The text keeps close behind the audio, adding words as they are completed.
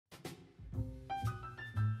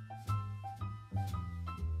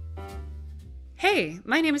Hey,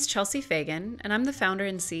 my name is Chelsea Fagan, and I'm the founder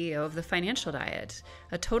and CEO of The Financial Diet,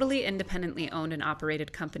 a totally independently owned and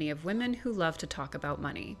operated company of women who love to talk about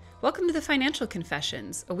money. Welcome to The Financial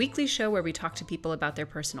Confessions, a weekly show where we talk to people about their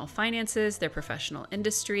personal finances, their professional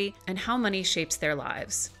industry, and how money shapes their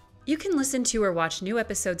lives. You can listen to or watch new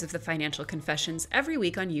episodes of The Financial Confessions every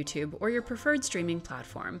week on YouTube or your preferred streaming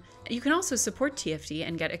platform. You can also support TFD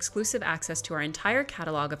and get exclusive access to our entire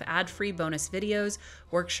catalog of ad-free bonus videos,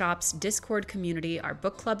 workshops, Discord community, our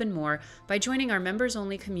book club, and more by joining our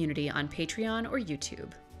members-only community on Patreon or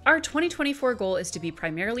YouTube. Our 2024 goal is to be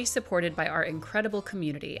primarily supported by our incredible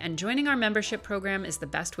community, and joining our membership program is the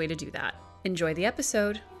best way to do that. Enjoy the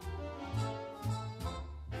episode.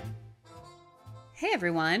 Hey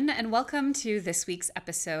everyone, and welcome to this week's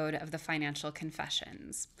episode of The Financial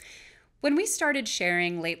Confessions. When we started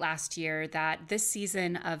sharing late last year that this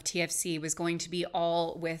season of TFC was going to be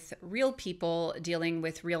all with real people dealing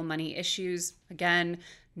with real money issues, again,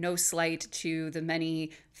 no slight to the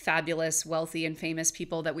many fabulous, wealthy, and famous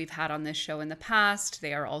people that we've had on this show in the past.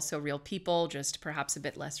 They are also real people, just perhaps a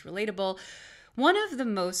bit less relatable. One of the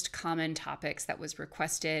most common topics that was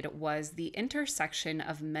requested was the intersection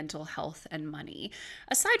of mental health and money.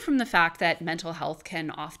 Aside from the fact that mental health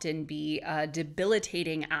can often be a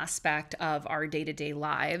debilitating aspect of our day-to-day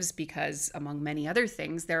lives because, among many other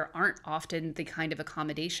things, there aren't often the kind of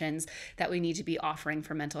accommodations that we need to be offering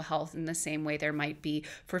for mental health in the same way there might be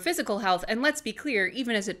for physical health. And let's be clear,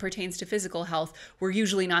 even as it pertains to physical health, we're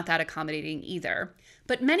usually not that accommodating either.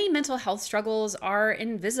 But many mental health struggles are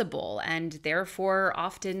invisible and therefore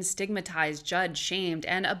often stigmatized, judged, shamed,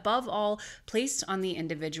 and above all, placed on the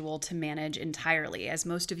individual to manage entirely. As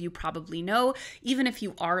most of you probably know, even if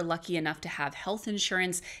you are lucky enough to have health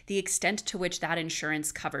insurance, the extent to which that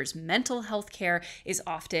insurance covers mental health care is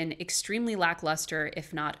often extremely lackluster,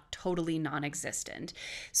 if not totally non-existent.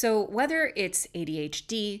 So whether it's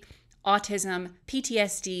ADHD, autism,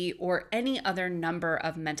 PTSD, or any other number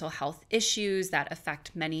of mental health issues that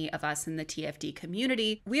affect many of us in the TFD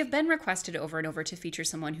community, we have been requested over and over to feature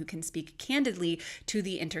someone who can speak candidly to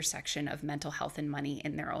the intersection of mental health and money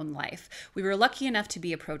in their own life. We were lucky enough to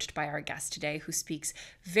be approached by our guest today, who speaks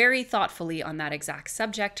very thoughtfully on that exact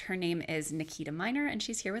subject. Her name is Nikita Miner, and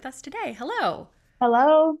she's here with us today. Hello.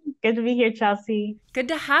 Hello, good to be here, Chelsea. Good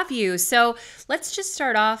to have you. So let's just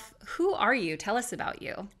start off. Who are you? Tell us about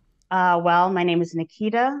you. My name is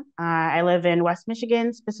Nikita. I live in West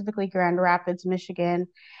Michigan, specifically Grand Rapids, Michigan,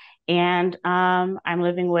 and I'm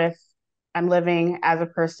living as a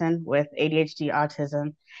person with ADHD,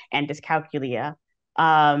 autism, and dyscalculia.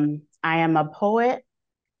 I am a poet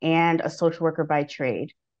and a social worker by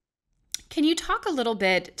trade. Can you talk a little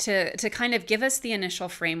bit to kind of give us the initial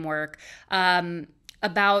framework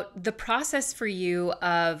about the process for you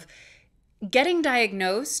of getting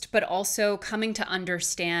diagnosed, but also coming to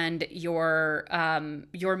understand your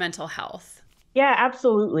mental health? Yeah,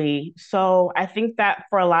 absolutely. So I think that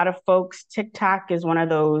for a lot of folks, TikTok is one of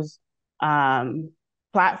those um,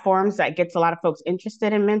 platforms that gets a lot of folks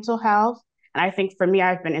interested in mental health. And I think for me,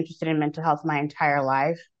 I've been interested in mental health my entire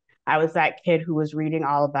life. I was that kid who was reading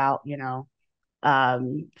all about,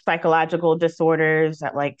 psychological disorders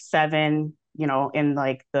at like 7, in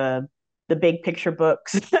like the big picture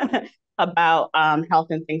books about health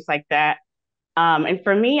and things like that. And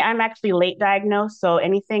for me, I'm actually late diagnosed. So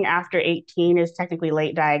anything after 18 is technically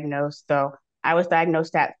late diagnosed. So I was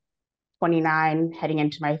diagnosed at 29, heading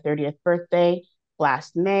into my 30th birthday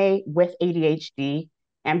last May with ADHD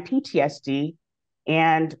and PTSD.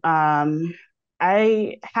 And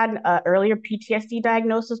I had an earlier PTSD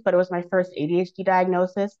diagnosis, but it was my first ADHD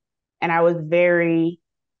diagnosis. And I was very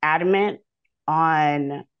adamant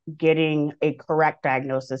on getting a correct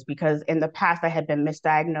diagnosis because in the past I had been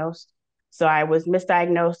misdiagnosed. So I was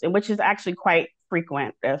misdiagnosed, and which is actually quite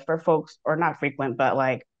frequent for folks, or not frequent, but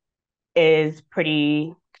like is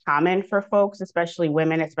pretty common for folks, especially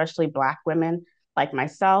women, especially Black women like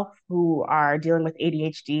myself who are dealing with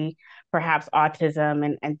ADHD, perhaps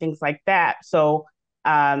autism, and things like that. So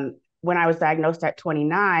when I was diagnosed at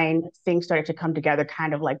 29, things started to come together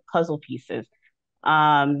kind of like puzzle pieces.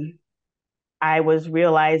 Um, I was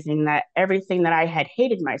realizing that everything that I had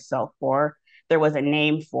hated myself for, there was a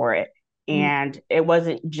name for it. And it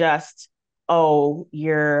wasn't just, oh,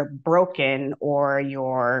 you're broken or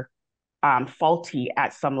you're faulty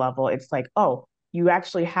at some level. It's like, oh, you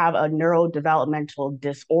actually have a neurodevelopmental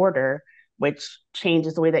disorder, which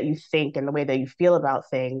changes the way that you think and the way that you feel about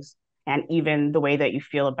things, and even the way that you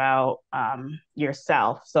feel about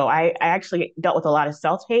yourself. So I actually dealt with a lot of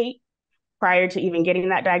self hate prior to even getting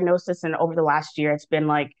that diagnosis. And over the last year, it's been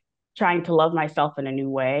like trying to love myself in a new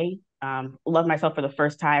way. love myself for the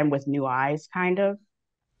first time with new eyes, kind of.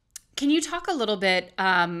 Can you talk a little bit?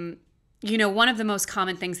 One of the most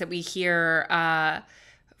common things that we hear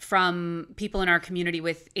from people in our community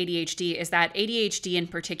with ADHD is that ADHD in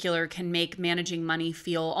particular can make managing money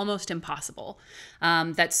feel almost impossible.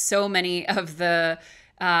 That so many of the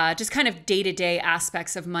just kind of day to day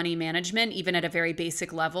aspects of money management, even at a very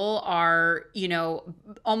basic level, are,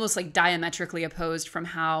 almost like diametrically opposed from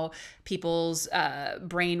how people's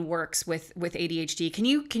brain works with ADHD. Can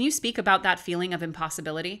you speak about that feeling of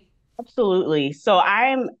impossibility? Absolutely. So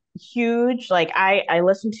I'm huge. Like I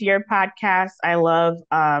listen to your podcast. I love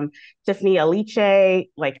Tiffany Aliche.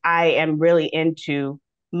 Like I am really into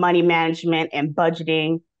money management and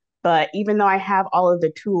budgeting. But even though I have all of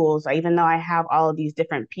the tools, even though I have all of these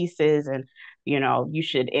different pieces and you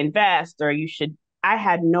should invest or you should, I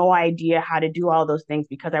had no idea how to do all those things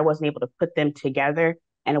because I wasn't able to put them together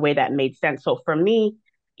in a way that made sense. So for me,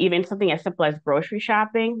 even something as simple as grocery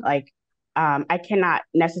shopping, like I cannot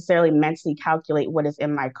necessarily mentally calculate what is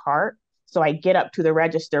in my cart. So I get up to the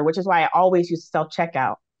register, which is why I always use self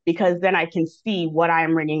checkout because then I can see what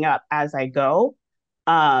I'm ringing up as I go.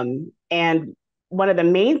 And one of the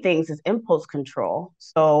main things is impulse control.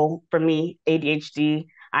 So for me, ADHD,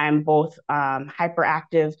 I'm both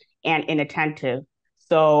hyperactive and inattentive.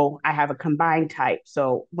 So I have a combined type.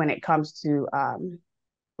 So when it comes to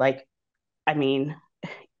like, I mean,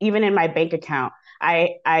 even in my bank account,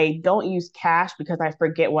 I don't use cash because I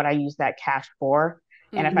forget what I use that cash for.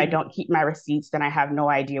 And if I Mm-hmm. don't keep my receipts, then I have no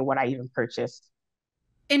idea what I even purchased.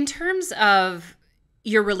 In terms of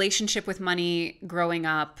your relationship with money growing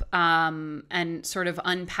up, and sort of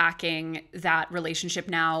unpacking that relationship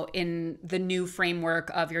now in the new framework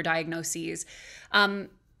of your diagnoses, um,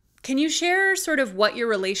 can you share sort of what your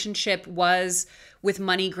relationship was with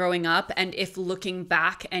money growing up, and if looking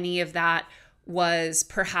back, any of that was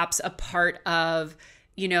perhaps a part of,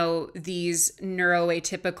 these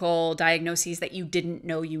neuroatypical diagnoses that you didn't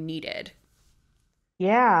know you needed?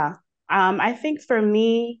 Yeah. I think for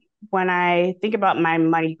me, when I think about my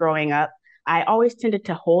money growing up, I always tended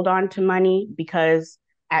to hold on to money because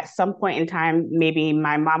at some point in time, maybe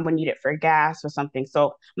my mom would need it for gas or something.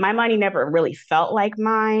 So my money never really felt like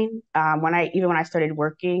mine. When I started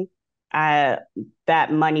working, uh,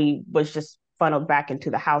 that money was just funneled back into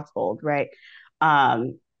the household, right?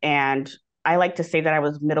 And I like to say that I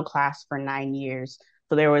was middle class for 9 years.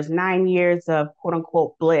 So there was 9 years of quote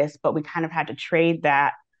unquote bliss, but we kind of had to trade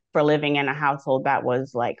that for living in a household that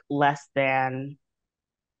was like less than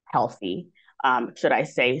healthy, should I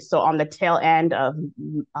say. So on the tail end of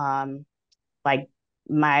um, like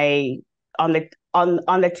my on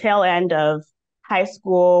the tail end of high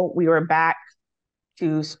school, we were back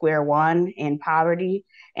to square one in poverty.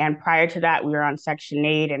 And prior to that, we were on Section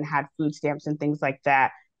 8 and had food stamps and things like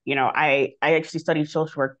that. I actually studied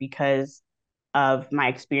social work because of my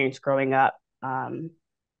experience growing up,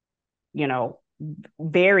 you know,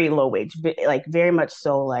 very low wage, like very much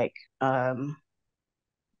so. Like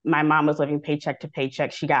my mom was living paycheck to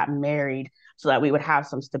paycheck. She got married so that we would have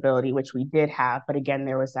some stability, which we did have. But again,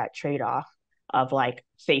 there was that trade off of like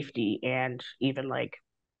safety and even like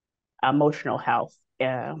emotional health.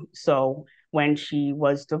 So when she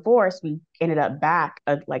was divorced, we ended up back,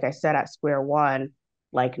 like I said, at square one,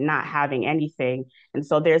 like not having anything. And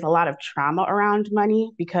so there's a lot of trauma around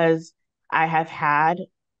money because I have had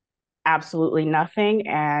absolutely nothing.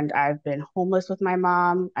 And I've been homeless with my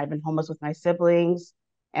mom, I've been homeless with my siblings.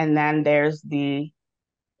 And then there's the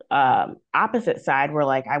opposite side where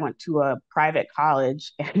like I went to a private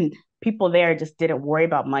college and people there just didn't worry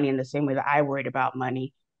about money in the same way that I worried about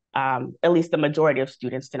money. At least the majority of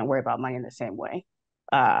students didn't worry about money in the same way.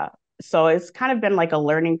 Uh, so it's kind of been like a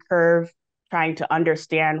learning curve trying to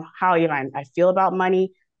understand how even I feel about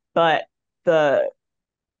money. But the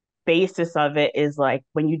basis of it is like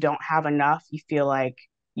when you don't have enough, you feel like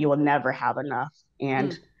you will never have enough.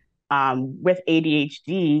 And Mm. with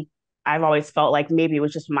ADHD, I've always felt like maybe it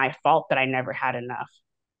was just my fault that I never had enough.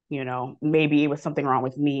 Maybe it was something wrong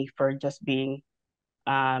with me for just being,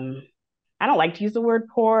 um, I don't like to use the word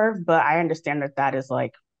poor, but I understand that that is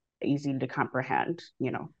like easy to comprehend.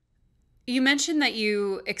 You mentioned that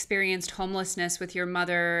you experienced homelessness with your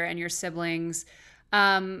mother and your siblings.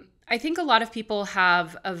 I think a lot of people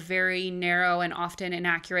have a very narrow and often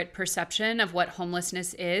inaccurate perception of what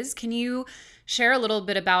homelessness is. Can you share a little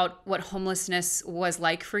bit about what homelessness was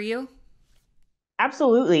like for you?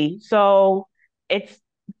 Absolutely. So it's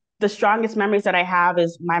the strongest memories that I have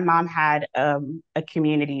is my mom had a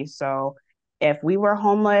community. So if we were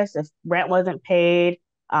homeless, if rent wasn't paid,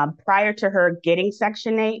 prior to her getting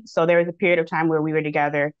Section 8, so there was a period of time where we were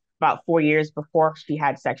together. about 4 years before she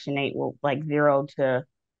had Section 8, well, like 0 to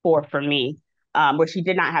 4 for me, where she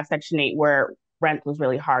did not have Section 8, where rent was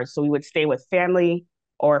really hard. So we would stay with family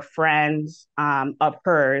or friends of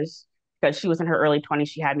hers because she was in her early 20s.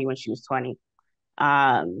 She had me when she was 20.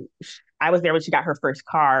 Um, I was there when she got her first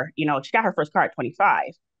car. She got her first car at 25.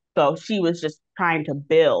 So she was just trying to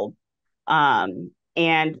build.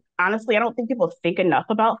 And honestly, I don't think people think enough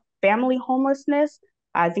about family homelessness.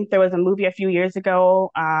 I think there was a movie a few years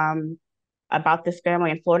ago about this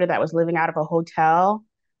family in Florida that was living out of a hotel.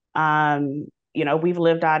 We've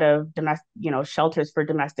lived out of shelters for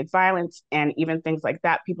domestic violence and even things like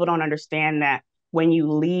that. People don't understand that when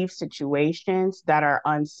you leave situations that are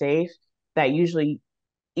unsafe, that usually,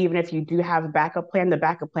 even if you do have a backup plan, the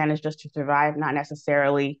backup plan is just to survive, not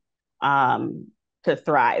necessarily to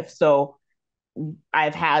thrive. So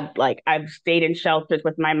I've stayed in shelters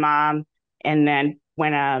with my mom, and then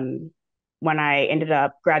when I ended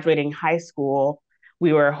up graduating high school,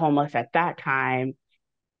 we were homeless at that time,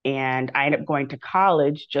 and I ended up going to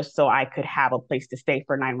college just so I could have a place to stay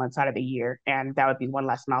for 9 months out of the year, and that would be one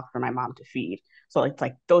less mouth for my mom to feed. So it's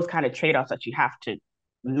like those kind of trade offs that you have to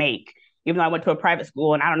make. Even though I went to a private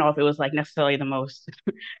school, and I don't know if it was like necessarily the most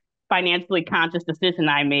financially conscious decision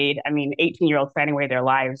I made. I mean, 18-year-olds signing away their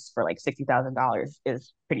lives for like $60,000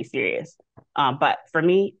 is pretty serious. But for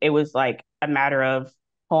me, it was like a matter of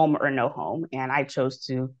home or no home. And I chose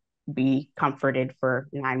to be comforted for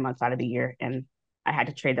 9 months out of the year. And I had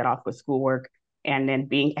to trade that off with schoolwork. And then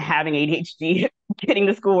having ADHD, getting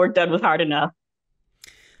the schoolwork done was hard enough.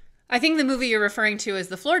 I think the movie you're referring to is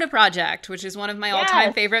The Florida Project, which is one of my all-time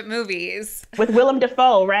Yes, favorite movies. with Willem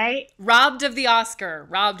Dafoe, right? Robbed of the Oscar.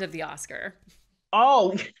 Robbed of the Oscar.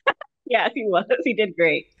 Oh, yes, he was. He did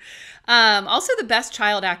great. Also, the best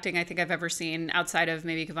child acting I think I've ever seen outside of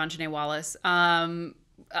maybe Kavanjane Wallace.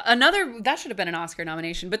 Another that should have been an Oscar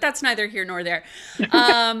nomination, but that's neither here nor there.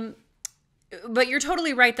 Um, but you're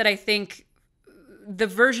totally right that I think the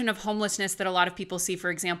version of homelessness that a lot of people see,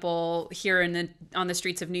 for example, here on the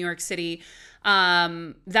streets of New York City,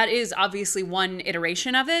 that is obviously one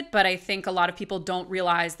iteration of it. But I think a lot of people don't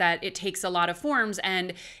realize that it takes a lot of forms.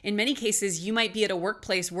 And in many cases, you might be at a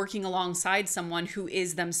workplace working alongside someone who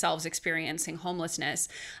is themselves experiencing homelessness.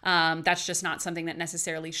 That's just not something that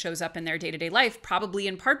necessarily shows up in their day-to-day life, probably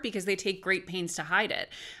in part because they take great pains to hide it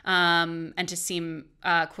and to seem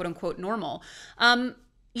quote unquote normal.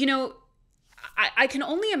 You know, I can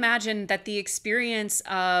only imagine that the experience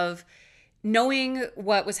of knowing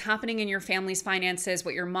what was happening in your family's finances,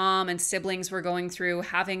 what your mom and siblings were going through,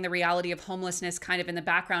 having the reality of homelessness kind of in the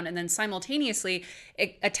background, and then simultaneously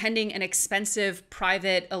attending an expensive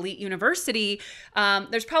private elite university,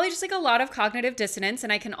 there's probably just like a lot of cognitive dissonance.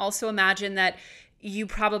 And I can also imagine that you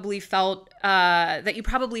probably felt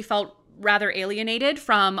rather alienated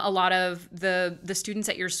from a lot of the students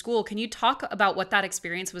at your school. Can you talk about what that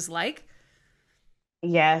experience was like?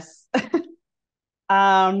 Yes.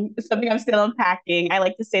 Something I'm still unpacking. I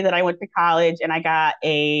like to say that I went to college and I got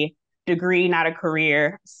a degree, not a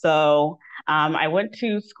career. So I went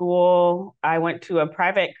to school, I went to a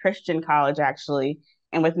private Christian college actually.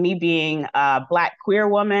 And with me being a Black queer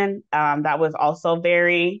woman, that was also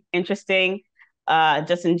very interesting,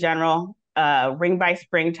 just in general, ring by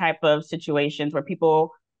spring type of situations where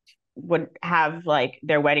people would have like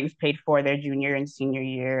their weddings paid for their junior and senior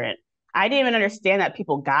year. And I didn't even understand that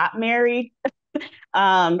people got married.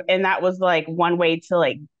 And that was like one way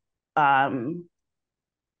to um,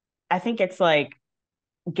 I think it's like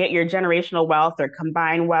get your generational wealth or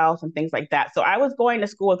combine wealth and things like that. So I was going to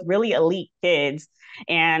school with really elite kids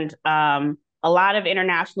and a lot of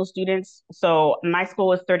international students. So my school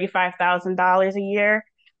was $35,000 a year,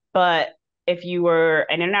 but if you were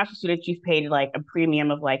an international student, you've paid like a premium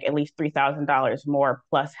of like at least $3,000 more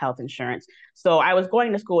plus health insurance. So I was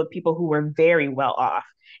going to school with people who were very well off.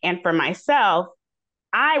 And for myself,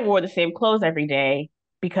 I wore the same clothes every day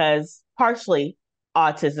because partially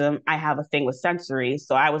autism, I have a thing with sensory.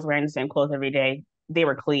 So I was wearing the same clothes every day. They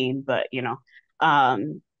were clean, but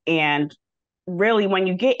and really when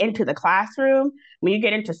you get into the classroom, when you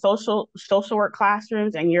get into social work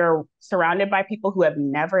classrooms and you're surrounded by people who have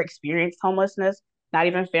never experienced homelessness, not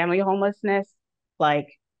even family homelessness, like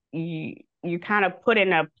you kind of put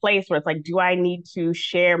in a place where it's like, do I need to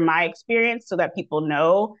share my experience so that people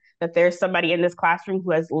know that there's somebody in this classroom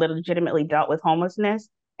who has legitimately dealt with homelessness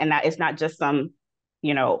and that it's not just some,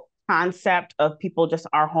 concept of people just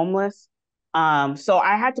are homeless. So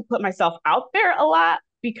I had to put myself out there a lot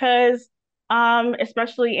because,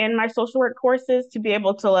 especially in my social work courses, to be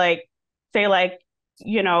able to like say like,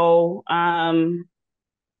 you know,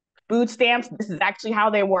 food stamps, this is actually how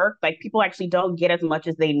they work. Like people actually don't get as much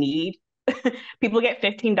as they need. People get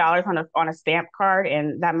 $15 on a stamp card,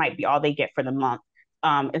 and that might be all they get for the month.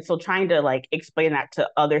 And so trying to like explain that to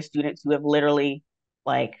other students who have literally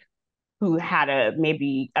like who had a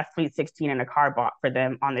maybe a sweet 16 and a car bought for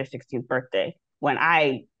them on their 16th birthday when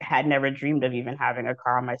I had never dreamed of even having a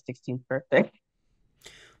car on my 16th birthday.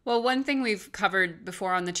 Well, one thing we've covered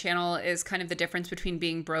before on the channel is kind of the difference between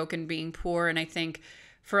being broke and being poor. And I think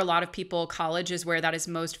for a lot of people, college is where that is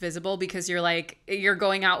most visible because you're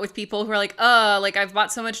going out with people who are like, oh, like I've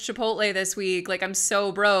bought so much Chipotle this week. Like I'm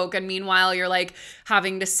so broke. And meanwhile, you're like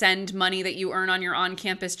having to send money that you earn on your on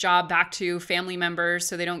campus job back to family members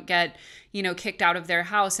so they don't get, kicked out of their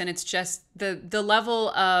house. And it's just the level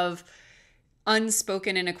of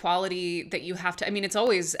unspoken inequality that you have to, I mean, it's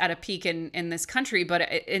always at a peak in this country, but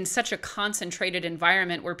in such a concentrated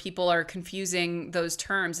environment where people are confusing those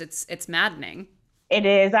terms, it's maddening. It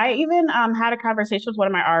is. I even had a conversation with one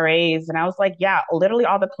of my RAs, and I was like, "Yeah, literally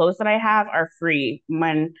all the clothes that I have are free."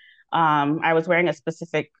 When I was wearing a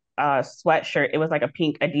specific sweatshirt, it was like a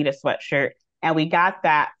pink Adidas sweatshirt, and we got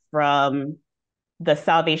that from the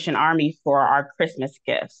Salvation Army for our Christmas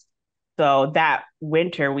gifts. So that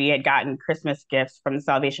winter, we had gotten Christmas gifts from the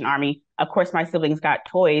Salvation Army. Of course, my siblings got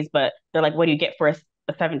toys, but they're like, "What do you get for a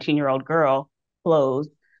 17-year-old girl? Clothes."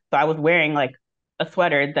 So I was wearing like a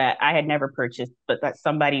sweater that I had never purchased, but that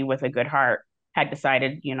somebody with a good heart had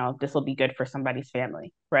decided, this will be good for somebody's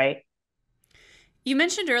family, right? You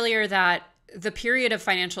mentioned earlier that the period of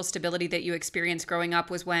financial stability that you experienced growing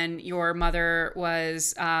up was when your mother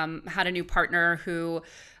was had a new partner who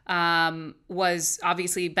was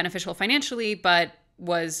obviously beneficial financially, but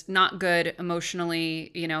was not good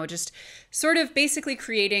emotionally, just sort of basically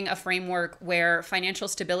creating a framework where financial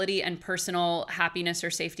stability and personal happiness or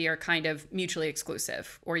safety are kind of mutually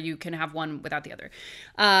exclusive, or you can have one without the other.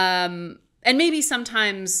 And maybe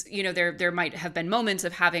sometimes, there might have been moments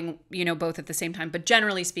of having, both at the same time, but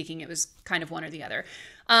generally speaking, it was kind of one or the other.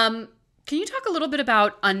 Can you talk a little bit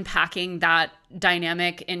about unpacking that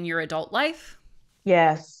dynamic in your adult life?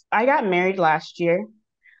 Yes, I got married last year.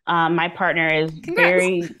 My partner is Congrats.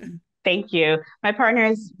 very, thank you. My partner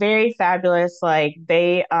is very fabulous. Like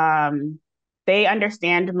they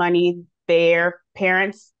understand money. Their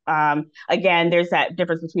parents, again, there's that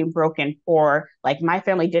difference between broke and poor. Like my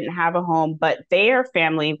family didn't have a home, but their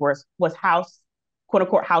family was house, quote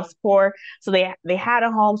unquote, house poor. So they had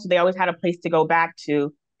a home, so they always had a place to go back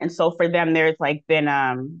to. And so for them, there's like been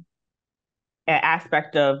an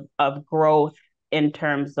aspect of growth in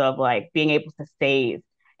terms of like being able to save.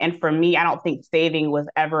 And for me, I don't think saving was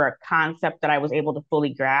ever a concept that I was able to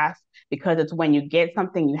fully grasp because it's when you get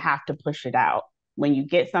something, you have to push it out. When you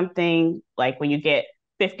get something, like when you get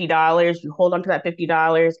 $50, you hold on to that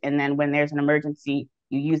 $50. And then when there's an emergency,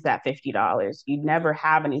 you use that $50. You never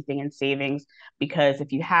have anything in savings because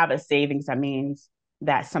if you have a savings, that means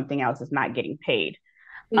that something else is not getting paid.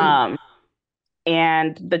 Mm. Um,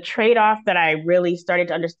 and the trade-off that I really started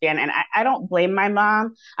to understand, and I don't blame my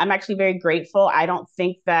mom. I'm actually very grateful. I don't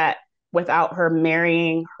think that without her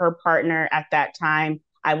marrying her partner at that time,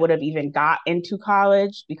 I would have even got into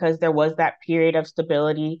college because there was that period of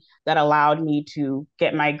stability that allowed me to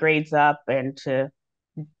get my grades up and to,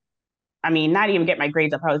 I mean, not even get my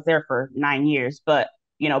grades up. I was there for 9 years, but,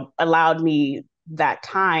 allowed me that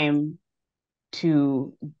time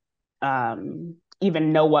to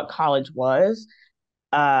even know what college was.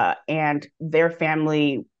 And their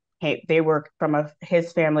family, they were from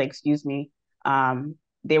his family, excuse me.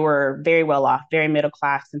 They were very well off, very middle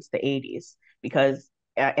class since the 80s, because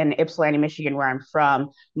in Ypsilanti, Michigan, where I'm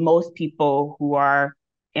from, most people who are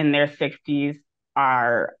in their 60s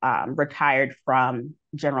are retired from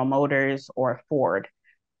General Motors or Ford.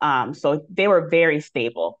 So they were very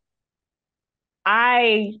stable.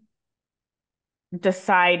 I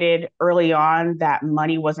decided early on that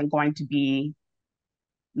money wasn't going to be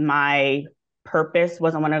my purpose,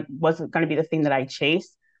 wasn't going to be the thing that I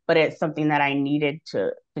chased, but it's something that I needed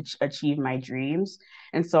to achieve my dreams.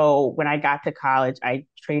 And so when I got to college, I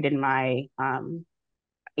traded my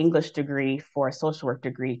English degree for a social work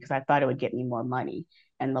degree because I thought it would get me more money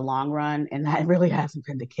in the long run, and that really hasn't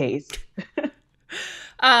been the case.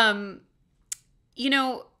 Um, you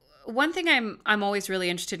know, One thing I'm always really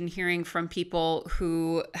interested in hearing from people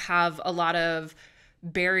who have a lot of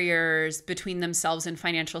barriers between themselves and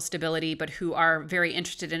financial stability, but who are very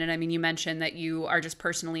interested in it. I mean, you mentioned that you are just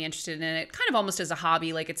personally interested in it, kind of almost as a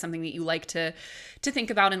hobby, like it's something that you like to think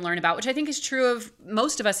about and learn about, which I think is true of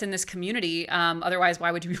most of us in this community. Otherwise,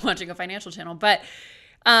 why would you be watching a financial channel? But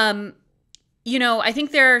um, I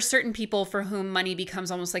think there are certain people for whom money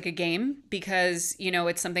becomes almost like a game because,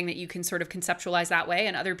 it's something that you can sort of conceptualize that way.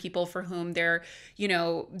 And other people for whom they're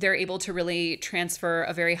able to really transfer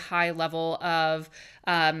a very high level of,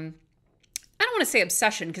 I don't want to say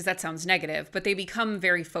obsession because that sounds negative, but they become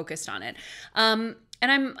very focused on it. And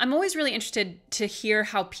I'm always really interested to hear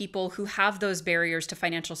how people who have those barriers to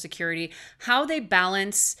financial security, how they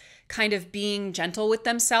balance kind of being gentle with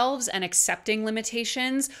themselves and accepting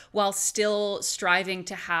limitations while still striving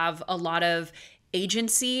to have a lot of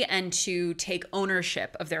agency and to take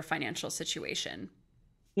ownership of their financial situation.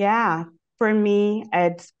 Yeah, for me,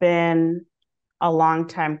 it's been a long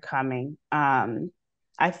time coming.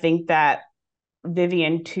 I think that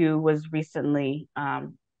Vivian too was recently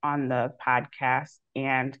on the podcast,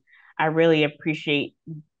 and I really appreciate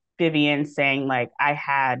Vivian saying like I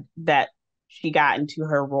had that she got into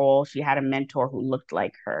her role. She had a mentor who looked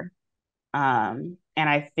like her. And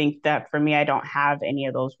I think that for me, I don't have any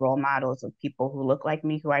of those role models of people who look like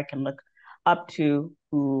me, who I can look up to,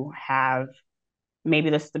 who have maybe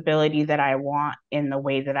the stability that I want in the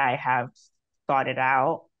way that I have thought it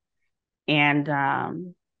out.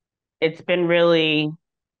 And it's been really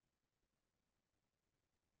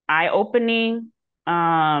eye-opening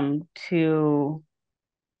to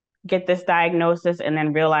get this diagnosis and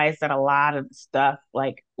then realize that a lot of the stuff,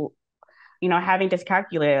 like having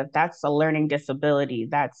dyscalculia, that's a learning disability.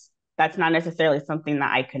 That's not necessarily something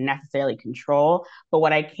that I can necessarily control, but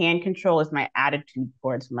what I can control is my attitude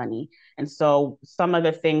towards money. And so some of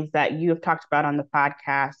the things that you have talked about on the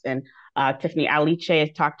podcast and Tiffany Aliche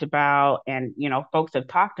has talked about and folks have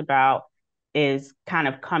talked about is kind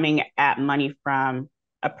of coming at money from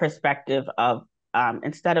a perspective of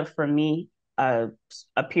instead of for me a,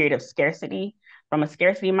 a period of scarcity from a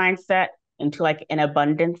scarcity mindset into like an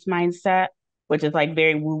abundance mindset, which is like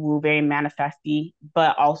very woo woo, very manifesty,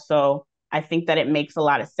 but also I think that it makes a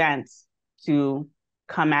lot of sense to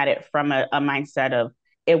come at it from a mindset of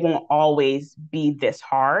it won't always be this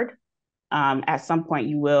hard. At some point,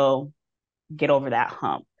 you will get over that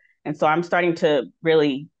hump. And so I'm starting to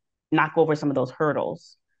really knock over some of those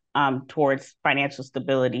hurdles towards financial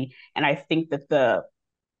stability. And I think that the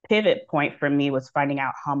pivot point for me was finding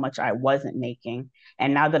out how much I wasn't making.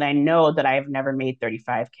 And now that I know that I've never made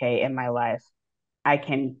 35K in my life, I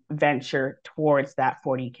can venture towards that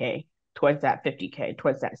 40K, towards that 50K,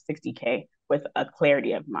 towards that 60K with a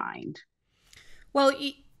clarity of mind. Well,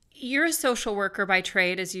 you're a social worker by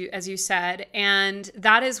trade, as you said, and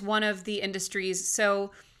that is one of the industries.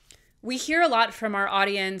 So we hear a lot from our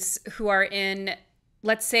audience who are in,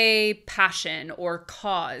 let's say, passion or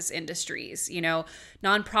cause industries,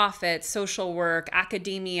 nonprofit, social work,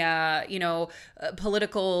 academia,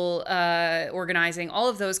 political organizing, all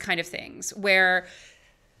of those kind of things, where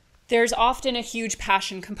there's often a huge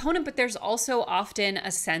passion component, but there's also often a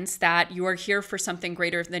sense that you are here for something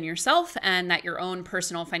greater than yourself and that your own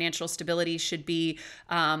personal financial stability should be,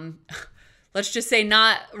 let's just say,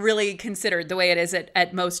 not really considered the way it is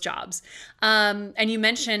at most jobs. And you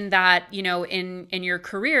mentioned that, in your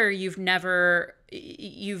career, you've never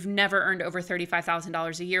earned over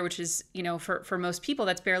 $35,000 a year, which is, for most people,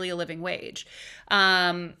 that's barely a living wage.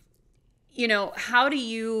 What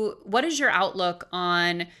is your outlook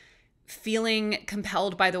on feeling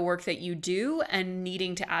compelled by the work that you do and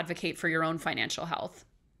needing to advocate for your own financial health?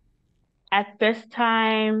 At this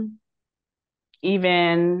time,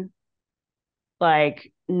 even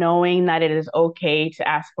like knowing that it is okay to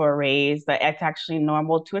ask for a raise, that it's actually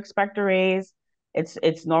normal to expect a raise.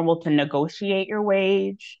 It's normal to negotiate your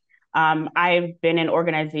wage. I've been in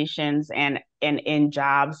organizations and in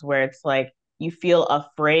jobs where it's like you feel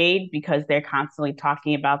afraid because they're constantly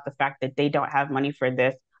talking about the fact that they don't have money for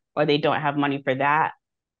this or they don't have money for that.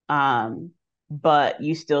 Um, but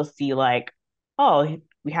you still see like, oh,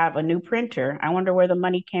 we have a new printer. I wonder where the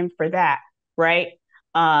money came for that, right?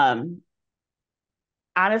 Um,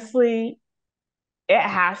 Honestly, it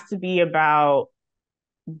has to be about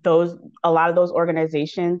those a lot of those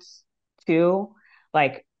organizations too.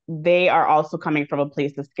 Like they are also coming from a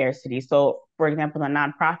place of scarcity. So, for example, the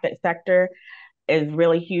nonprofit sector is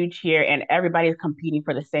really huge here, and everybody's competing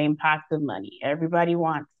for the same pots of money. Everybody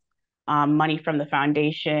wants money from the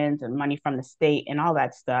foundations and money from the state and all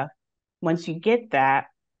that stuff. Once you get that,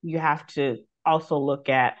 you have to also look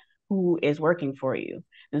at who is working for you.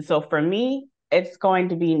 And so for me, it's going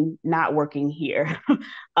to be not working here.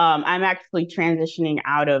 I'm actually transitioning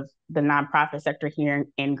out of the nonprofit sector here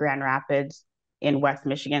in Grand Rapids, in West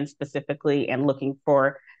Michigan specifically, and looking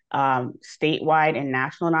for statewide and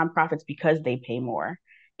national nonprofits because they pay more.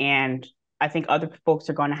 And I think other folks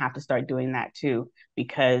are going to have to start doing that too,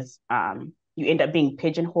 because you end up being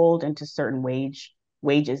pigeonholed into certain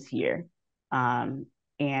wages here.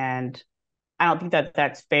 And I don't think that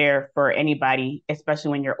that's fair for anybody,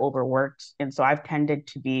 especially when you're overworked. And so I've tended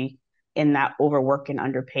to be in that overworked and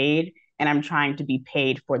underpaid, and I'm trying to be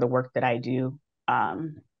paid for the work that I do,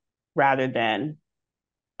 rather than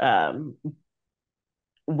um,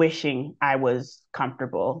 wishing I was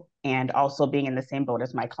comfortable and also being in the same boat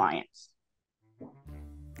as my clients.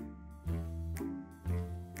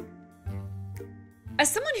 As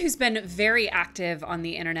someone who's been very active on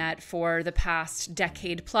the internet for the past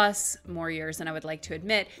decade plus, more years than I would like to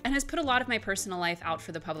admit, and has put a lot of my personal life out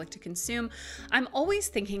for the public to consume, I'm always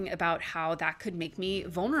thinking about how that could make me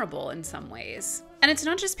vulnerable in some ways. And it's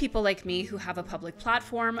not just people like me who have a public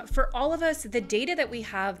platform. For all of us, the data that we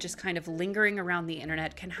have just kind of lingering around the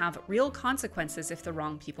internet can have real consequences if the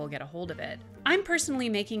wrong people get a hold of it. I'm personally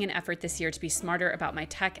making an effort this year to be smarter about my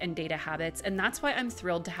tech and data habits, and that's why I'm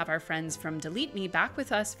thrilled to have our friends from Delete Me back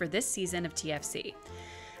with us for this season of TFC.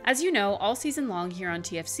 As you know, all season long here on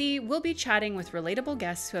TFC, we'll be chatting with relatable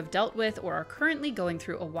guests who have dealt with or are currently going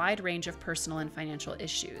through a wide range of personal and financial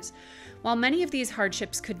issues. While many of these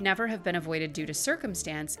hardships could never have been avoided due to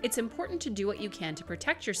circumstance, it's important to do what you can to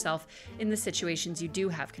protect yourself in the situations you do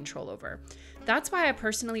have control over. That's why I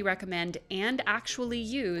personally recommend and actually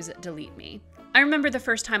use Delete Me. I remember the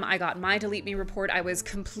first time I got my Delete Me report, I was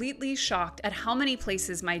completely shocked at how many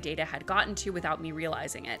places my data had gotten to without me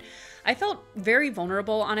realizing it. I felt very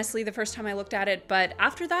vulnerable, honestly, the first time I looked at it, but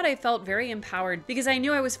after that I felt very empowered because I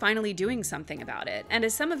knew I was finally doing something about it. And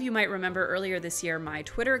as some of you might remember, earlier this year, my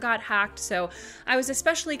Twitter got hacked, so I was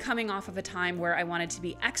especially coming off of a time where I wanted to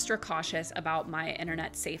be extra cautious about my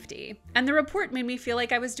internet safety. And the report made me feel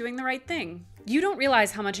like I was doing the right thing. You don't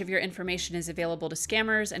realize how much of your information is available to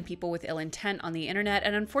scammers and people with ill intent on the internet,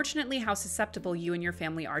 and unfortunately how susceptible you and your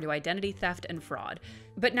family are to identity theft and fraud.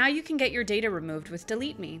 But now you can get your data removed with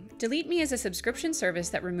Delete Me. Delete Me is a subscription service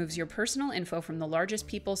that removes your personal info from the largest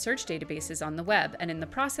people search databases on the web, and in the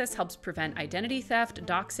process helps prevent identity theft,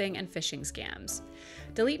 doxing, and phishing scams.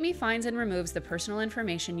 Delete Me finds and removes the personal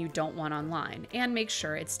information you don't want online, and makes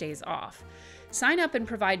sure it stays off. Sign up and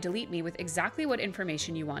provide Delete Me with exactly what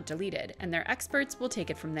information you want deleted, and their experts will take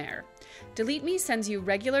it from there. Delete Me sends you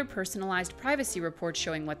regular personalized privacy reports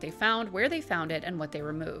showing what they found, where they found it, and what they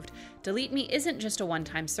removed. Delete Me isn't just a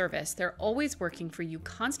one-time service. They're always working for you,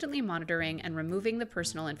 constantly monitoring and removing the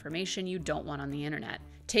personal information you don't want on the internet.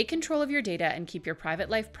 Take control of your data and keep your private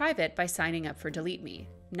life private by signing up for Delete Me.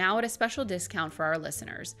 Now at a special discount for our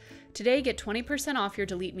listeners. Today, get 20% off your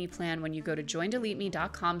Delete Me plan when you go to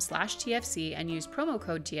joindeleteme.com/TFC and use promo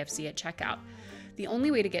code TFC at checkout. The only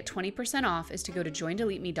way to get 20% off is to go to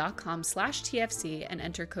joindeleteme.com/TFC and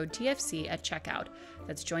enter code TFC at checkout.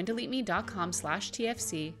 That's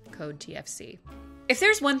joindeleteme.com/TFC, code TFC. If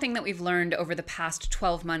there's one thing that we've learned over the past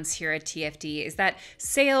 12 months here at TFD is that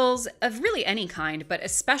sales of really any kind, but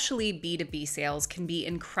especially B2B sales, can be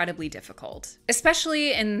incredibly difficult,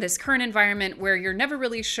 especially in this current environment where you're never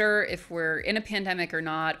really sure if we're in a pandemic or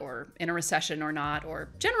not, or in a recession or not, or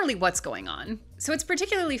generally what's going on. So it's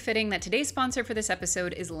particularly fitting that today's sponsor for this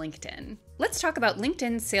episode is LinkedIn. Let's talk about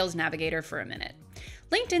LinkedIn Sales Navigator for a minute.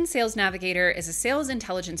 LinkedIn Sales Navigator is a sales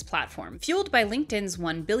intelligence platform fueled by LinkedIn's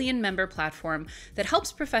 1 billion member platform that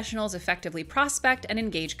helps professionals effectively prospect and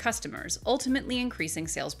engage customers, ultimately increasing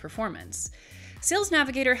sales performance. Sales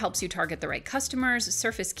Navigator helps you target the right customers,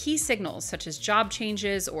 surface key signals such as job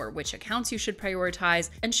changes or which accounts you should prioritize,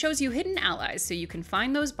 and shows you hidden allies so you can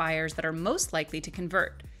find those buyers that are most likely to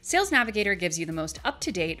convert. Sales Navigator gives you the most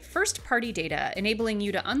up-to-date, first-party data, enabling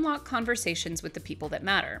you to unlock conversations with the people that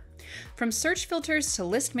matter. From search filters to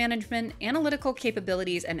list management, analytical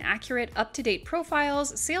capabilities, and accurate, up-to-date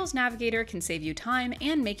profiles, Sales Navigator can save you time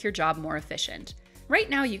and make your job more efficient. Right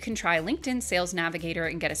now, you can try LinkedIn Sales Navigator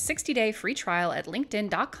and get a 60-day free trial at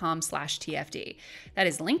linkedin.com/TFD. That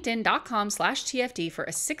is linkedin.com/TFD for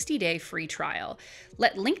a 60-day free trial.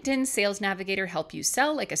 Let LinkedIn Sales Navigator help you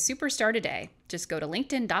sell like a superstar today. Just go to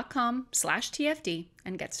linkedin.com/TFD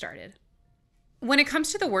and get started. When it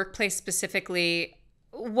comes to the workplace specifically,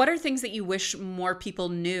 what are things that you wish more people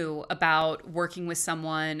knew about working with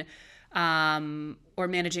someone or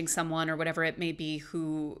managing someone or whatever it may be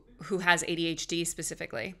who has ADHD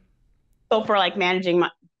specifically? So for like managing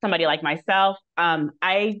somebody like myself,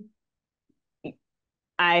 I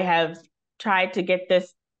have tried to get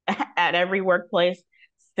this at every workplace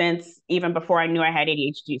since even before I knew I had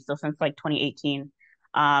ADHD. So since like 2018,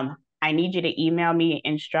 I need you to email me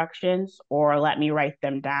instructions or let me write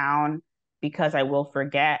them down because I will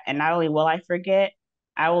forget. And not only will I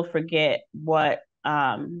will forget what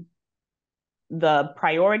the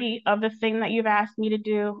priority of the thing that you've asked me to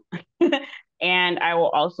do. and I will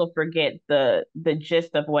also forget the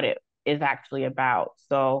gist of what it is actually about.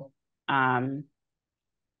 So, um,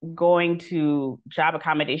 going to job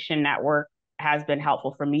accommodation network has been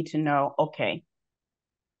helpful for me to know, okay,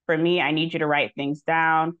 for me, I need you to write things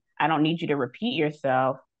down. I don't need you to repeat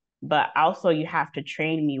yourself, but also you have to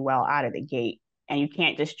train me well out of the gate. And you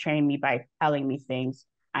can't just train me by telling me things.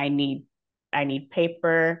 I need I need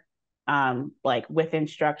paper, like with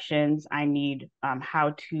instructions. I need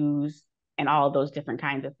how-tos and all of those different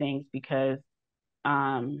kinds of things because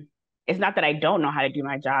um, it's not that I don't know how to do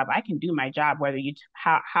my job. I can do my job whether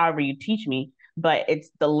however you teach me, but it's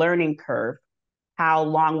the learning curve. How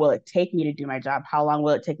long will it take me to do my job? How long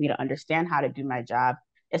will it take me to understand how to do my job,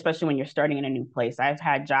 especially when you're starting in a new place? I've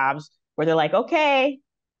had jobs where they're like, okay,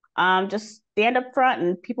 just stand up front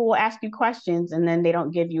and people will ask you questions, and then they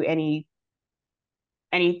don't give you any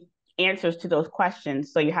answers to those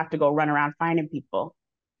questions. So you have to go run around finding people.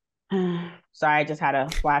 So I just had a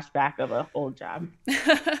flashback of an old job.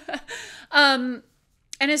 um,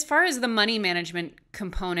 and as far as the money management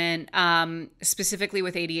component, specifically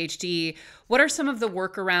with ADHD, what are some of the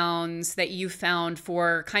workarounds that you found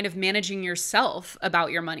for kind of managing yourself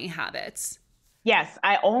about your money habits? Yes,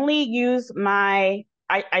 I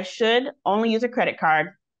should only use a credit card,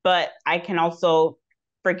 but I can also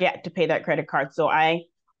forget to pay that credit card. So I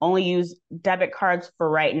only use debit cards for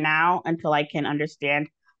right now until I can understand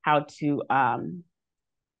how to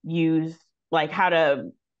use like how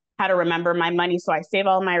to remember my money. So I save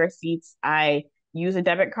all my receipts. I use a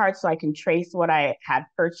debit card so I can trace what I had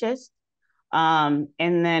purchased. And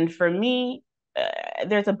then for me,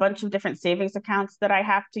 there's a bunch of different savings accounts that I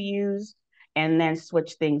have to use and then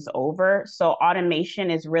switch things over. So automation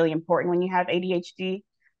is really important when you have ADHD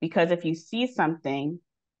because if you see something,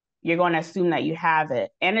 you're going to assume that you have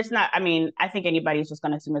it. And it's not, I mean, I think anybody's just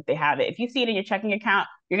going to assume that they have it. If you see it in your checking account,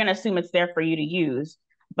 you're going to assume it's there for you to use.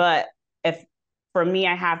 But if for me,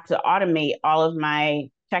 I have to automate all of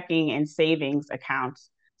my checking and savings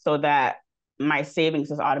accounts so that my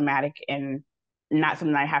savings is automatic and not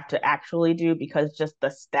something I have to actually do because just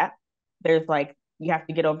the step, there's like, you have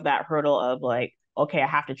to get over that hurdle of like, okay, I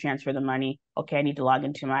have to transfer the money. Okay, I need to log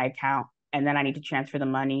into my account and then I need to transfer the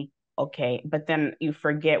money. Okay, but then you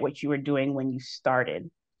forget what you were doing when you started,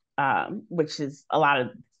 which is a lot of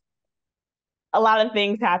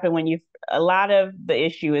things happen when you a lot of the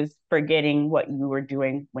issue is forgetting what you were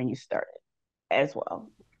doing when you started as well.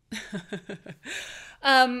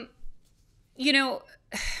 um, you know,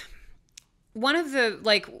 one of the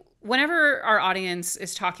like whenever our audience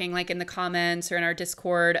is talking like in the comments or in our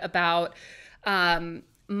Discord about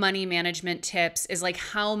money management tips is like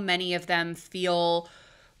how many of them feel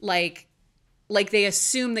like they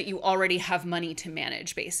assume that you already have money to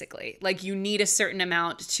manage, basically. Like you need a certain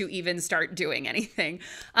amount to even start doing anything,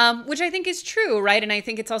 which I think is true, right? And I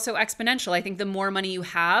think it's also exponential. I think the more money you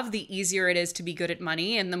have, the easier it is to be good at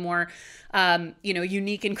money, and the more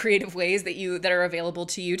unique and creative ways that are available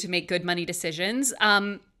to you to make good money decisions.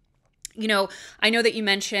 I know that you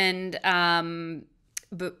mentioned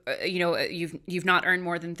but you've not earned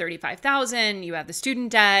more than 35,000, you have the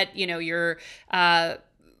student debt, you're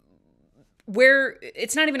where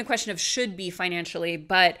it's not even a question of should be financially,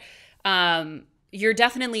 but you're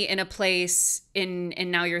definitely in a place in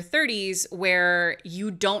now your 30s where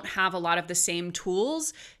you don't have a lot of the same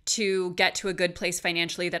tools to get to a good place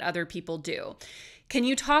financially that other people do. Can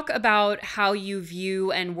you talk about how you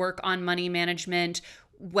view and work on money management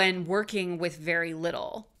when working with very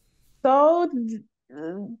little? So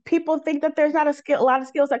people think that there's not a lot of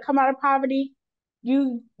skills that come out of poverty.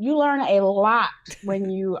 You learn a lot when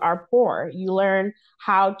you are poor. You learn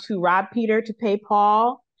how to rob Peter to pay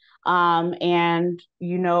Paul, and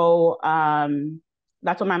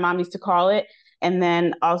that's what my mom used to call it. And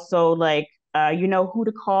then also like you know who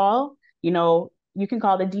to call. You can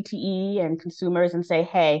call the DTE and consumers and say,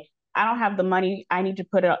 hey, I don't have the money. I need to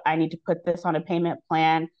put this on a payment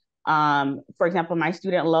plan. For example, my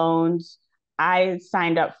student loans, I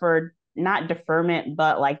signed up for not deferment,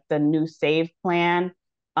 but like the new save plan,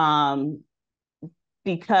 um,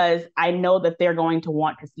 because I know that they're going to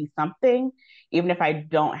want to see something, even if I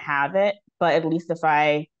don't have it. But at least if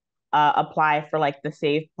I apply for like the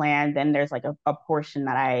save plan, then there's like a portion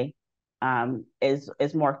that I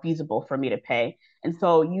is more feasible for me to pay. And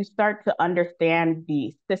so you start to understand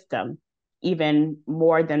the system even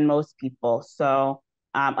more than most people. So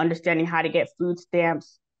understanding how to get food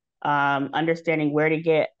stamps, understanding where to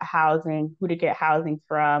get housing, who to get housing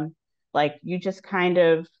from. Like you just kind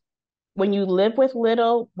of when you live with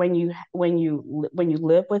little, when you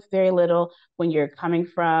live with very little, when you're coming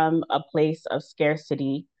from a place of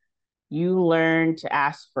scarcity, you learn to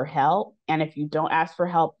ask for help. And if you don't ask for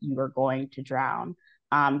help, you are going to drown.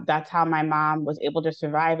 That's how my mom was able to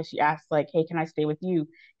survive. She asked, like, hey, can I stay with you?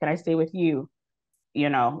 Can I stay with you?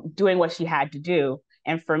 Doing what she had to do.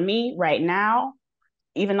 And for me right now,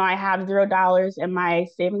 even though I have $0 in my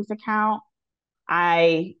savings account,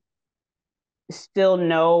 I still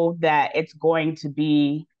know that it's going to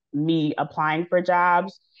be me applying for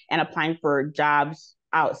jobs and applying for jobs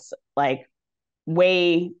out, like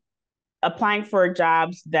way applying for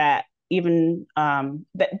jobs that even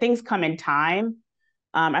that things come in time.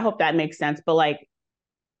 I hope that makes sense. But like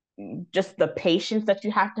just the patience that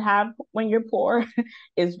you have to have when you're poor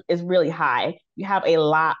is really high. You have a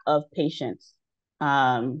lot of patience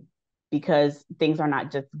um, because things are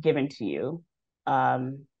not just given to you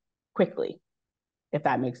quickly, if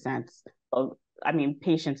that makes sense. So, I mean,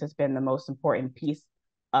 patience has been the most important piece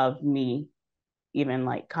of me, even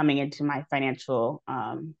like coming into my financial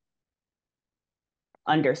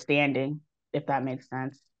understanding, if that makes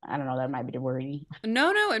sense. I don't know, that might be the wordy.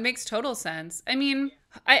 No, no, it makes total sense. I mean,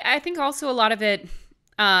 I think also a lot of it,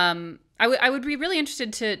 I would be really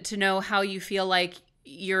interested to know how you feel like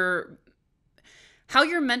how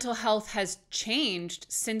your mental health has changed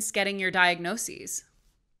since getting your diagnoses.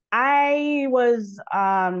 I was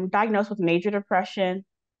diagnosed with major depression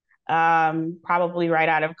probably right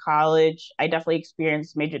out of college. I definitely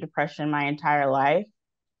experienced major depression my entire life.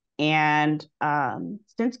 And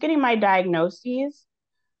since getting my diagnoses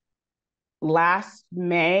last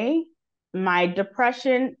May, my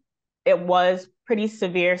depression, it was pretty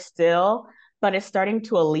severe still, but it's starting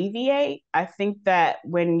to alleviate. I think that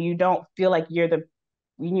when you don't feel like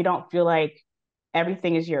when you don't feel like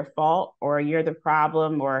everything is your fault or you're the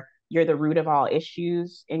problem or you're the root of all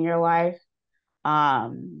issues in your life,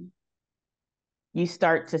 um, you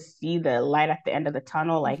start to see the light at the end of the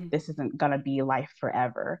tunnel, like Mm-hmm. this isn't going to be life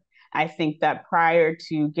forever. I think that prior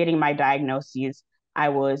to getting my diagnoses, I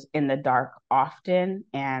was in the dark often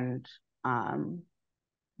and um,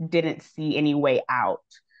 didn't see any way out.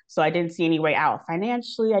 So I didn't see any way out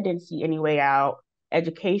financially. I didn't see any way out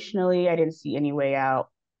educationally. I didn't see any way out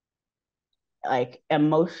like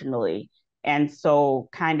emotionally. And so,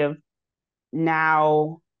 kind of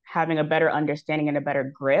now having a better understanding and a better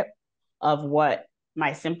grip of what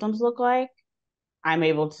my symptoms look like, I'm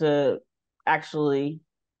able to actually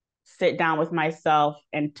sit down with myself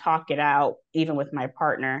and talk it out, even with my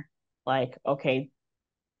partner. Like, okay,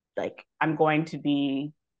 like I'm going to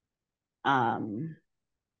be, um,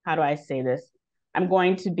 how do I say this? I'm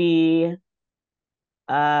going to be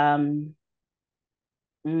um,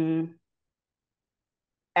 mm,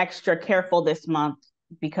 extra careful this month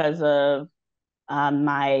because of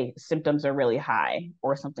my symptoms are really high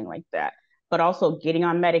or something like that. But also getting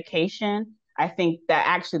on medication, I think that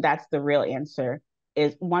actually that's the real answer.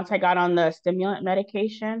 Is once I got on the stimulant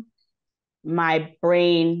medication, my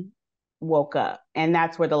brain woke up. And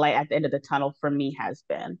that's where the light at the end of the tunnel for me has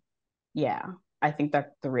been. Yeah, I think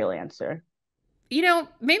that's the real answer.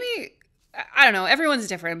 Maybe I don't know, everyone's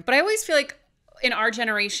different, but I always feel like in our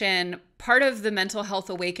generation, part of the mental health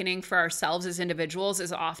awakening for ourselves as individuals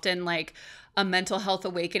is often like a mental health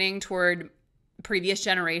awakening toward previous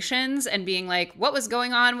generations and being like, what was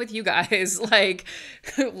going on with you guys? Like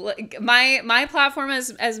my platform,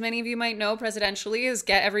 as many of you might know, presidentially, is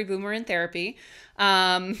get every boomer in therapy.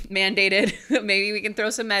 Mandated. Maybe we can throw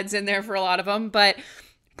some meds in there for a lot of them, but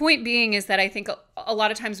point being is that I think a lot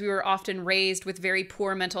of times we were often raised with very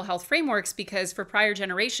poor mental health frameworks because for prior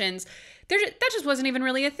generations, that just wasn't even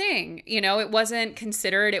really a thing. It wasn't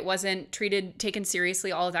considered, it wasn't treated, taken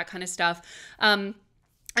seriously, all of that kind of stuff. And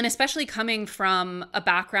especially coming from a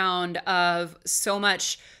background of so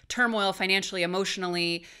much turmoil financially,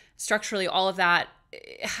 emotionally, structurally, all of that,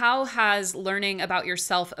 how has learning about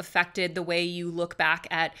yourself affected the way you look back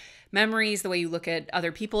at memories, the way you look at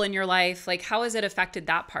other people in your life? Like, how has it affected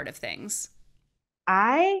that part of things?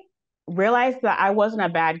 I realized that I wasn't a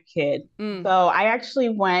bad kid. Mm. So I actually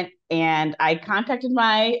went and I contacted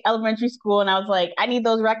my elementary school and I was like, I need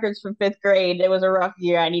those records from fifth grade. It was a rough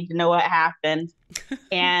year. I need to know what happened.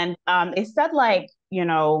 And it said, like,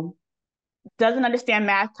 doesn't understand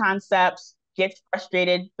math concepts, gets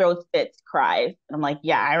frustrated, throws fits, cries. And I'm like,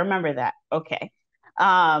 yeah, I remember that. Okay.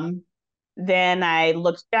 Um, then I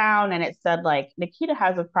looked down and it said, like, Nikita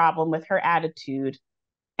has a problem with her attitude.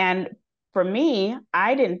 And for me,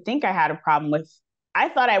 I didn't think I had a problem with, I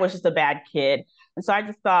thought I was just a bad kid. And so I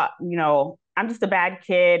just thought, I'm just a bad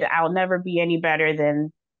kid. I'll never be any better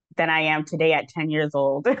than I am today at 10 years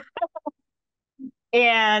old.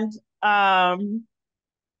 And um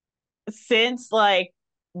since like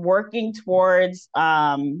working towards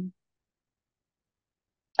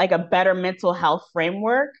like a better mental health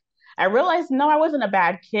framework, I realized no, I wasn't a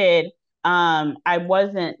bad kid. I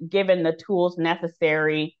wasn't given the tools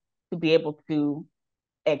necessary to be able to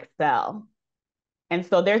excel. And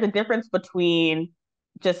so there's a difference between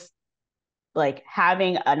just like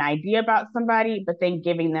having an idea about somebody, but then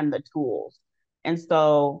giving them the tools. And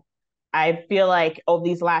so I feel like over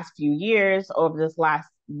these last few years, over this last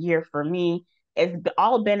year for me, it's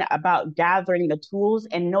all been about gathering the tools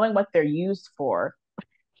and knowing what they're used for.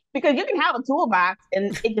 Because you can have a toolbox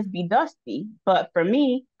and it just be dusty. But for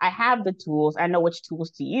me, I have the tools. I know which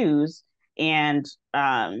tools to use. And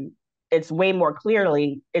it's way more clear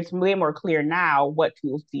now what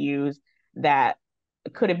tools to use that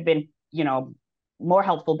could have been, more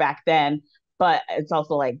helpful back then. But it's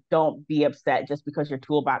also like, don't be upset just because your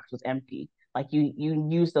toolbox was empty. Like you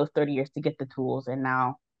use those 30 years to get the tools and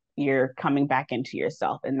now you're coming back into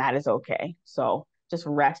yourself and that is okay. So just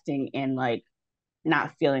resting in like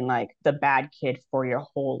not feeling like the bad kid for your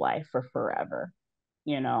whole life or forever.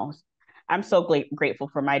 You know, I'm so grateful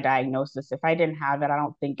for my diagnosis. If I didn't have it, I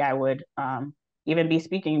don't think I would even be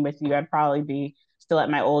speaking with you. I'd probably be still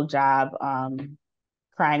at my old job,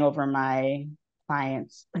 crying over my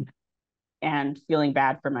clients and feeling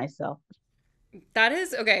bad for myself. That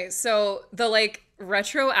is okay. So the like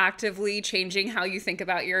retroactively changing how you think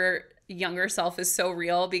about your younger self is so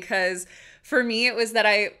real because for me it was that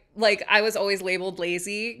I was always labeled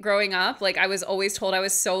lazy growing up. Like I was always told I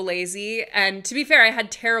was so lazy, and to be fair, I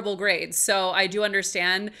had terrible grades. So I do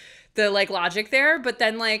understand the like logic there, but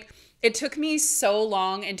then like it took me so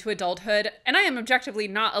long into adulthood, and I am objectively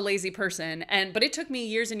not a lazy person, but it took me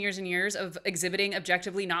years and years and years of exhibiting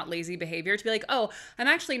objectively not lazy behavior to be like, oh, I'm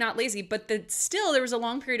actually not lazy. But still there was a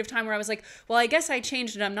long period of time where I was like, well, I guess I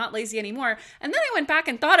changed and I'm not lazy anymore. And then I went back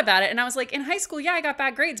and thought about it, and I was like, in high school, yeah, I got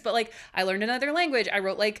bad grades, but like I learned another language, I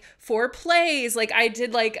wrote like 4 plays, like I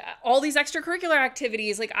did like all these extracurricular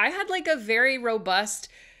activities, like I had like a very robust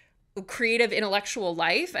creative intellectual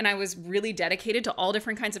life, and I was really dedicated to all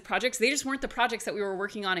different kinds of projects. They just weren't the projects that we were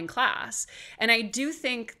working on in class. And I do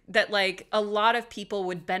think that like a lot of people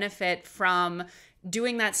would benefit from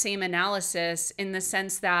doing that same analysis, in the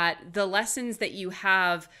sense that the lessons that you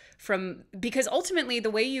have from, because ultimately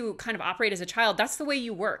the way you kind of operate as a child, that's the way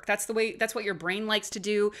you work, that's what your brain likes to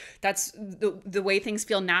do, that's the way things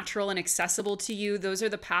feel natural and accessible to you. Those are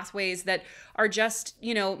the pathways that are just,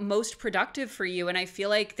 most productive for you. And I feel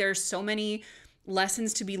like there's so many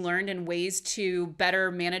lessons to be learned and ways to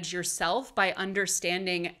better manage yourself by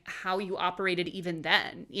understanding how you operated even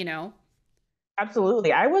then.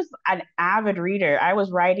 Absolutely. I was an avid reader. I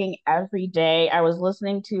was writing every day. I was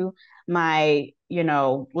listening to CDs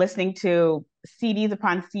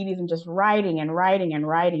upon CDs and just writing and writing and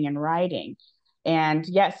writing and writing. And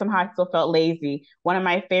yet somehow I still felt lazy. One of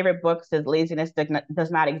my favorite books is Laziness Does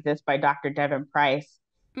Not Exist by Dr. Devin Price,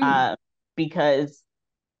 Mm. uh, because,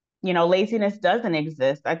 laziness doesn't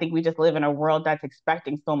exist. I think we just live in a world that's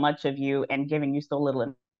expecting so much of you and giving you so little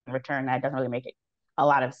in return. That doesn't really make it a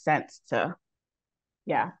lot of sense to,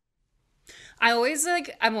 yeah. I'm always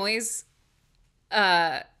uh,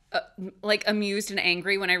 uh like amused and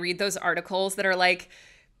angry when I read those articles that are like,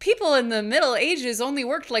 people in the Middle Ages only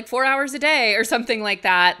worked like 4 hours a day or something like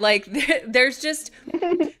that. Like there's just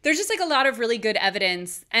like a lot of really good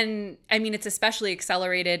evidence, and I mean it's especially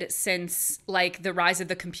accelerated since like the rise of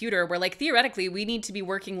the computer, where like theoretically we need to be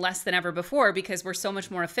working less than ever before because we're so much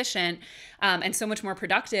more efficient, and so much more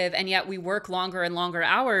productive, and yet we work longer and longer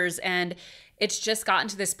hours. And it's just gotten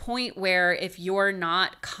to this point where if you're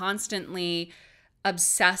not constantly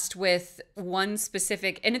obsessed with one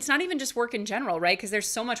specific, and it's not even just work in general, right? Because there's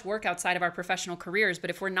so much work outside of our professional careers,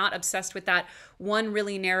 but if we're not obsessed with that one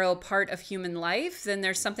really narrow part of human life, then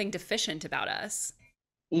there's something deficient about us.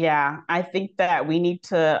 Yeah, I think that we need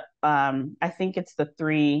to I think it's the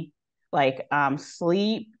three, like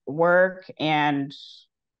sleep, work, and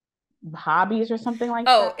hobbies or something like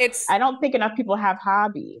Oh, that. I don't think enough people have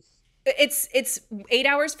hobbies. it's 8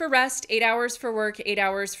 hours for rest, 8 hours for work, 8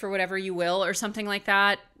 hours for whatever you will, or something like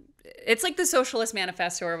that. It's like the Socialist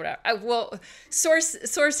Manifesto or whatever. Well,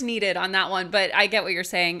 source needed on that one, but I get what you're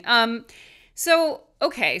saying. So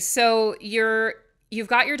okay, so you've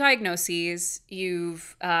got your diagnoses,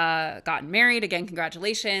 you've gotten married again.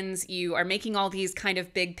 Congratulations! You are making all these kind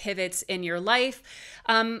of big pivots in your life.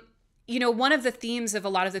 one of the themes of a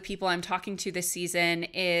lot of the people I'm talking to this season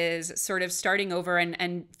is sort of starting over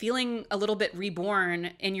and feeling a little bit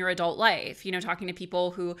reborn in your adult life. Talking to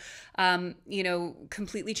people who,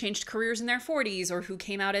 completely changed careers in their 40s, or who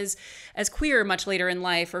came out as queer much later in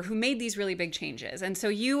life, or who made these really big changes. And so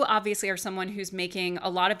you obviously are someone who's making a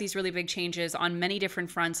lot of these really big changes on many different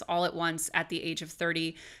fronts all at once at the age of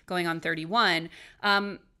 30, going on 31.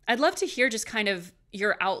 I'd love to hear just kind of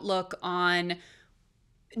your outlook on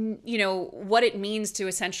what it means to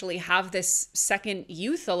essentially have this second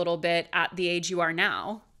youth a little bit at the age you are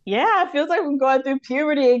now. Yeah, it feels like I'm going through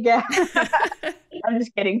puberty again. I'm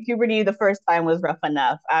just kidding. Puberty the first time was rough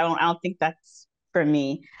enough. I don't think that's for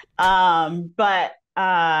me. But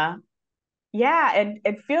yeah,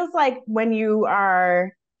 it feels like when you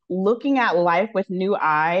are looking at life with new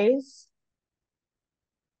eyes,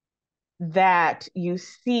 that you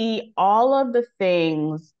see all of the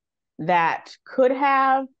things that could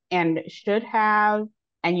have and should have,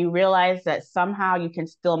 and you realize that somehow you can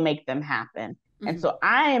still make them happen. And Mm-hmm. so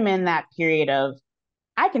I am in that period of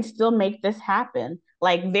I can still make this happen.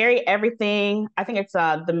 Like very everything. I think it's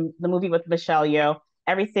the movie with Michelle Yeoh.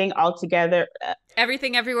 Everything all together.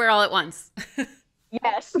 Everything, everywhere, all at once.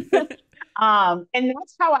 Yes. And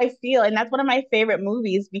that's how I feel, and that's one of my favorite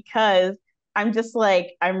movies because I'm just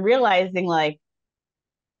like I'm realizing like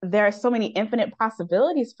there are so many infinite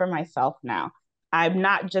possibilities for myself now. I'm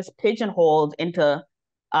not just pigeonholed into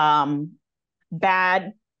um,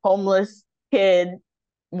 bad homeless kid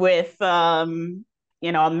with a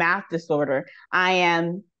math disorder. I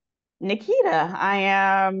am Nikita. I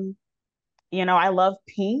am, I love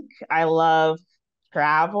pink. I love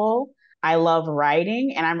travel. I love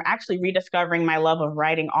writing, and I'm actually rediscovering my love of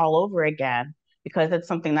writing all over again because it's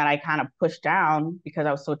something that I kind of pushed down because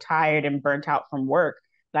I was so tired and burnt out from work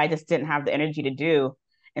that I just didn't have the energy to do.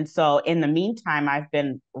 And so in the meantime, I've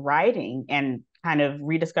been writing and kind of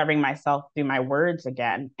rediscovering myself through my words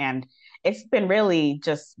again. And it's been really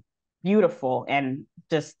just beautiful and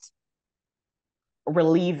just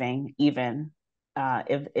relieving, even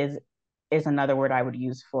if is another word I would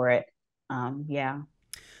use for it. Yeah.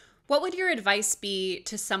 What would your advice be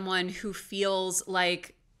to someone who feels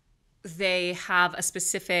like they have a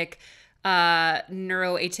specific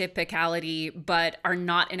neuroatypicality but are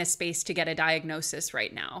not in a space to get a diagnosis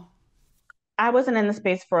right now? I wasn't in the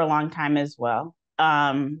space for a long time as well.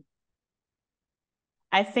 I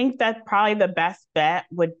think that probably the best bet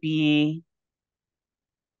would be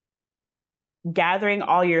gathering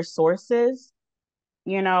all your sources,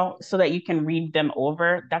 so that you can read them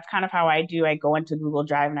over. That's kind of how I do. I go into Google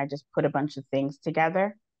Drive and I just put a bunch of things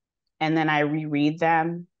together and then I reread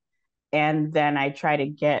them. And then I try to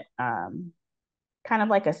get kind of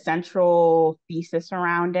like a central thesis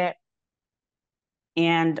around it.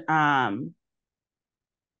 And I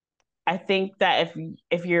think that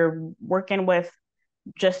if you're working with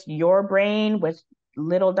just your brain with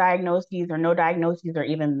little diagnoses or no diagnoses or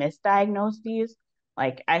even misdiagnoses,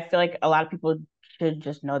 like I feel like a lot of people should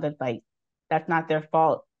just know that like that's not their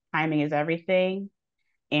fault. Timing is everything.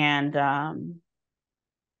 And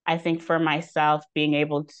I think for myself, being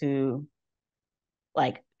able to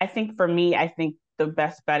like I think for me, I think the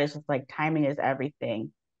best bet is just like timing is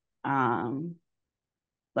everything. Um,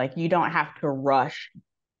 like you don't have to rush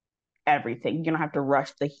everything. You don't have to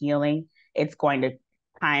rush the healing. It's going to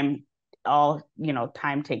time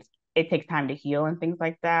time takes time to heal and things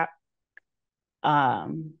like that.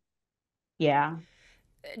 Um, yeah.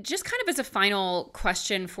 Just kind of as a final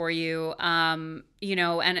question for you, and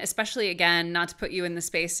especially again, not to put you in the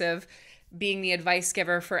space of being the advice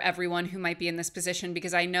giver for everyone who might be in this position,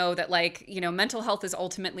 because I know that like, mental health is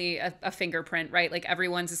ultimately a fingerprint, right? Like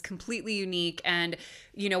everyone's is completely unique, and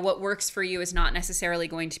what works for you is not necessarily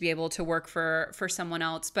going to be able to work for someone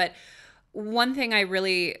else. But one thing I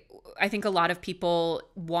think a lot of people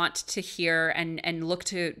want to hear and look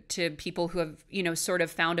to people who have, sort of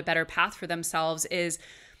found a better path for themselves is,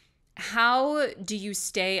 how do you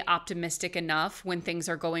stay optimistic enough when things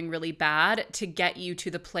are going really bad to get you to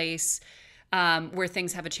the place where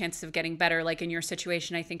things have a chance of getting better? Like in your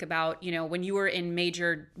situation, I think about, when you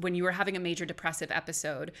were having a major depressive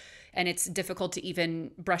episode and it's difficult to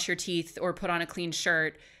even brush your teeth or put on a clean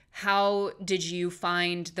shirt. How did you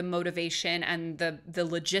find the motivation and the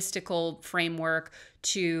logistical framework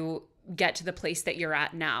to get to the place that you're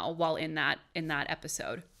at now while in that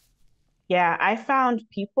episode? Yeah, I found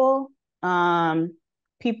um,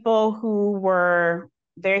 people who were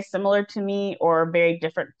very similar to me or very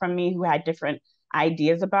different from me who had different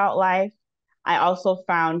ideas about life. I also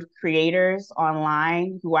found creators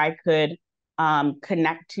online who I could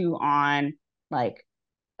connect to on like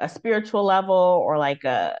a spiritual level or like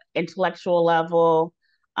a intellectual level,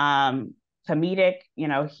 comedic,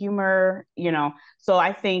 humor, So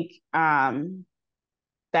I think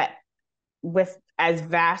that with as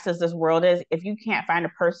vast as this world is, if you can't find a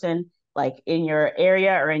person like in your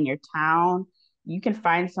area or in your town, you can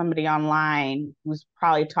find somebody online who's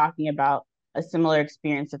probably talking about a similar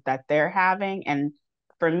experience that they're having. And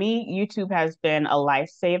for me, YouTube has been a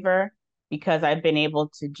lifesaver because I've been able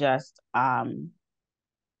to just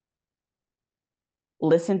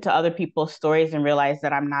listen to other people's stories and realize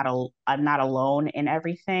that I'm not alone in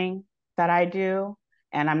everything that I do,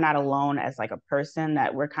 and I'm not alone as like a person,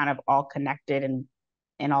 that we're kind of all connected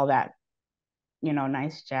and all that,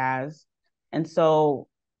 nice jazz. And so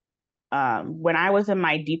when I was in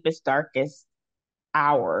my deepest, darkest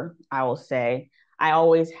hour, I will say, I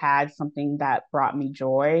always had something that brought me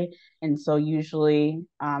joy. And so usually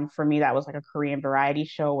for me, that was like a Korean variety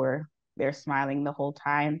show where they're smiling the whole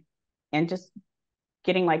time, and just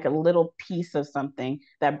getting like a little piece of something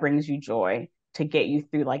that brings you joy to get you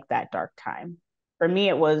through like that dark time. For me,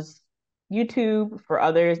 it was YouTube. For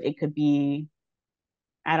others, it could be,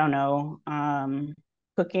 I don't know,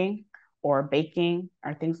 cooking or baking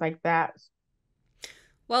or things like that.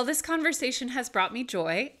 Well, this conversation has brought me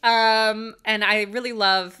joy. And I really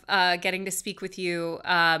love getting to speak with you,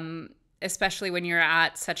 especially when you're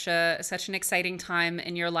at such an exciting time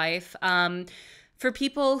in your life. For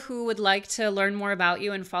people who would like to learn more about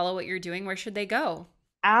you and follow what you're doing, where should they go?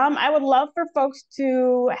 I would love for folks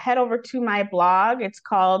to head over to my blog. It's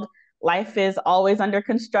called Life is Always Under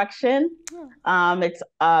Construction. It's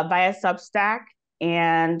via Substack.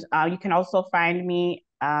 And you can also find me.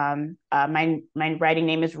 My writing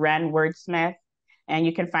name is Ren Wordsmith. And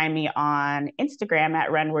you can find me on Instagram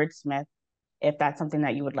at Ren Wordsmith if that's something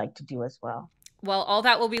that you would like to do as well. Well, all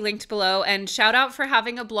that will be linked below. And shout out for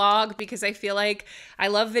having a blog, because I feel like I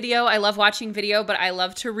love video. I love watching video, but I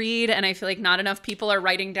love to read. And I feel like not enough people are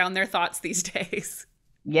writing down their thoughts these days.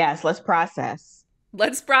 Yes, let's process.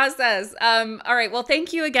 Let's process. All right. Well,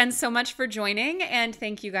 thank you again so much for joining. And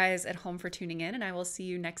thank you guys at home for tuning in. And I will see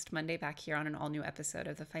you next Monday back here on an all new episode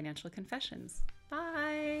of the Financial Confessions.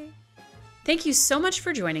 Bye. Thank you so much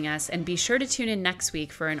for joining us, and be sure to tune in next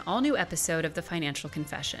week for an all-new episode of The Financial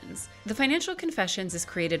Confessions. The Financial Confessions is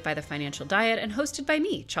created by The Financial Diet and hosted by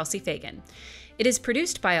me, Chelsea Fagan. It is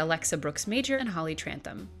produced by Alexa Brooks Major and Holly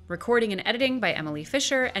Trantham. Recording and editing by Emily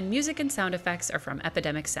Fisher, and music and sound effects are from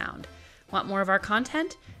Epidemic Sound. Want more of our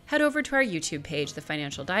content? Head over to our YouTube page, The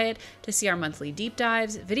Financial Diet, to see our monthly deep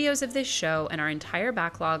dives, videos of this show, and our entire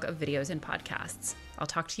backlog of videos and podcasts. I'll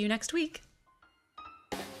talk to you next week.